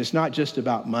treasures. It's not just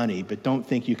about money, but don't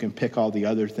think you can pick all the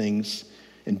other things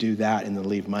and do that and then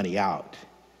leave money out.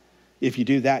 If you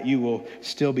do that, you will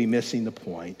still be missing the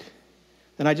point.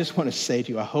 And I just want to say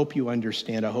to you, I hope you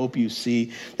understand, I hope you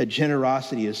see that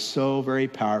generosity is so very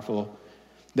powerful,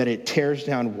 that it tears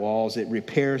down walls, it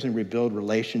repairs and rebuilds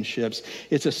relationships.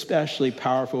 It's especially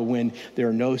powerful when there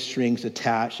are no strings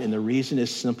attached. And the reason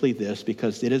is simply this,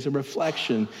 because it is a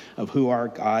reflection of who our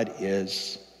God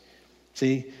is.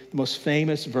 See, the most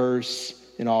famous verse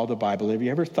in all the Bible, have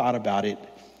you ever thought about it,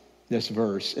 this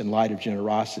verse, in light of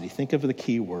generosity? Think of the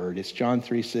key word. It's John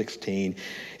 3:16.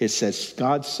 It says,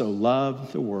 God so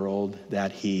loved the world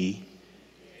that he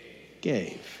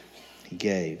gave. He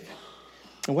gave.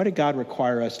 And what did God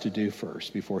require us to do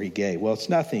first before he gave? Well, it's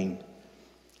nothing.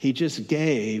 He just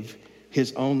gave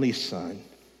his only son.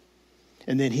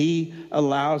 And then he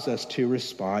allows us to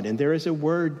respond. And there is a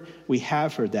word we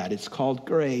have for that. It's called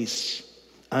grace,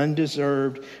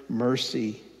 undeserved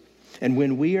mercy. And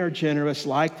when we are generous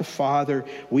like the Father,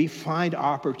 we find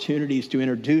opportunities to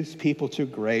introduce people to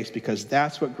grace, because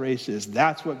that's what grace is.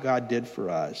 That's what God did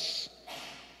for us.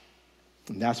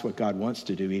 And that's what God wants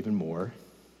to do even more.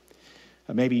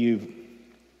 Maybe you've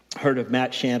heard of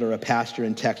Matt Chandler, a pastor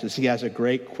in Texas. He has a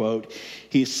great quote.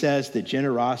 He says that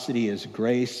generosity is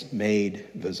grace made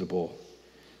visible.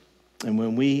 And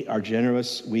when we are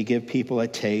generous, we give people a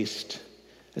taste,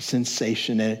 a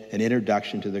sensation, an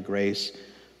introduction to the grace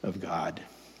of God.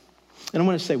 And I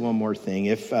want to say one more thing.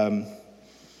 If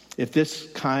this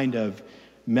kind of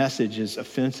message is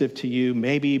offensive to you,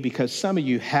 maybe because some of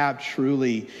you have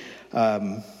truly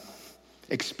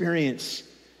experienced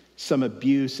some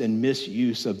abuse and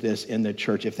misuse of this in the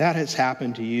church. If that has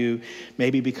happened to you,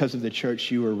 maybe because of the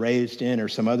church you were raised in or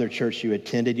some other church you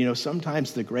attended,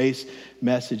 sometimes the grace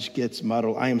message gets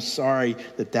muddled. I am sorry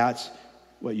that that's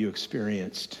what you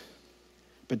experienced.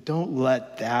 But don't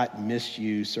let that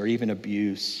misuse or even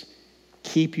abuse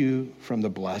keep you from the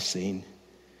blessing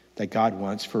that God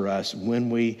wants for us when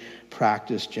we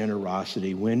practice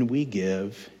generosity, when we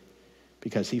give,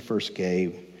 because he first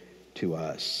gave to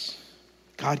us.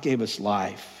 God gave us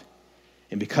life,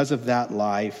 and because of that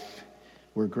life,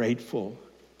 we're grateful.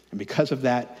 And because of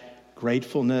that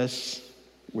gratefulness,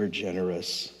 we're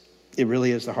generous. It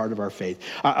really is the heart of our faith.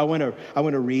 I want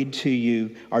to read to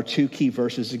you our two key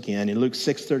verses again. In Luke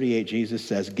 6:38, Jesus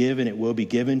says, "Give and it will be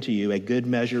given to you. A good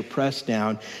measure pressed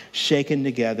down, shaken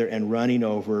together, and running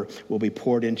over will be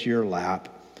poured into your lap.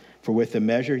 For with the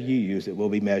measure you use, it will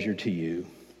be measured to you."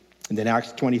 And then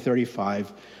Acts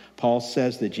 20:35, Paul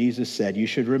says that Jesus said, "You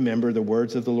should remember the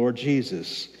words of the Lord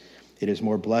Jesus. It is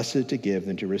more blessed to give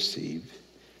than to receive."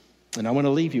 And I want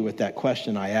to leave you with that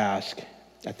question I asked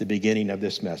at the beginning of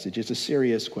this message. It's a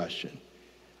serious question.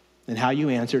 And how you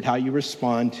answer it, how you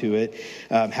respond to it,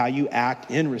 how you act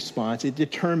in response, it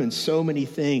determines so many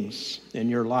things in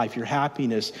your life, your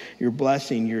happiness, your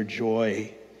blessing, your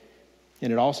joy.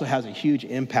 And it also has a huge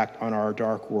impact on our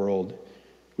dark world,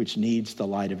 which needs the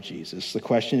light of Jesus. The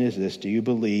question is this: do you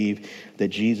believe that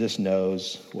Jesus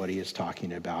knows what he is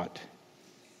talking about?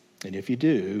 And if you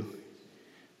do,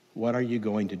 what are you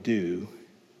going to do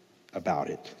about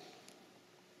it?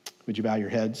 Would you bow your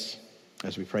heads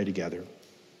as we pray together?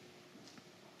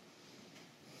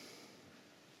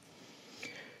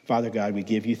 Father God, we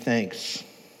give you thanks,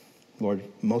 Lord,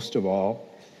 most of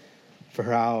all, for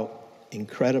how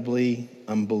incredibly,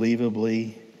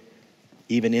 unbelievably,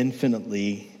 even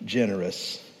infinitely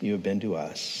generous you have been to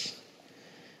us.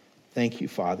 Thank you,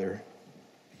 Father.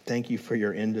 Thank you for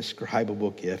your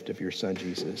indescribable gift of your Son,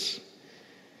 Jesus.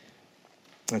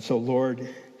 And so, Lord,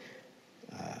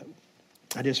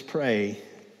 I just pray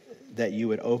that you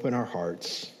would open our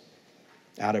hearts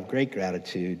out of great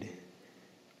gratitude,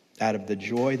 out of the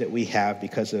joy that we have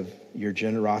because of your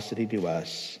generosity to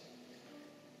us.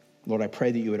 Lord, I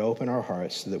pray that you would open our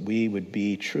hearts so that we would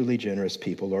be truly generous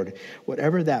people, Lord,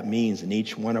 whatever that means in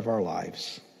each one of our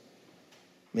lives.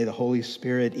 May the Holy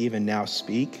Spirit even now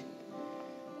speak.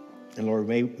 And Lord,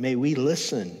 may we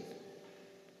listen.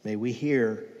 May we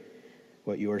hear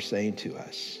what you are saying to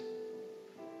us.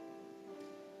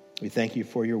 We thank you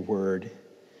for your word.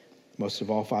 Most of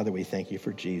all, Father, we thank you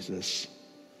for Jesus.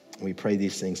 And we pray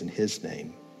these things in his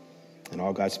name. And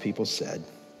all God's people said,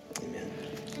 amen.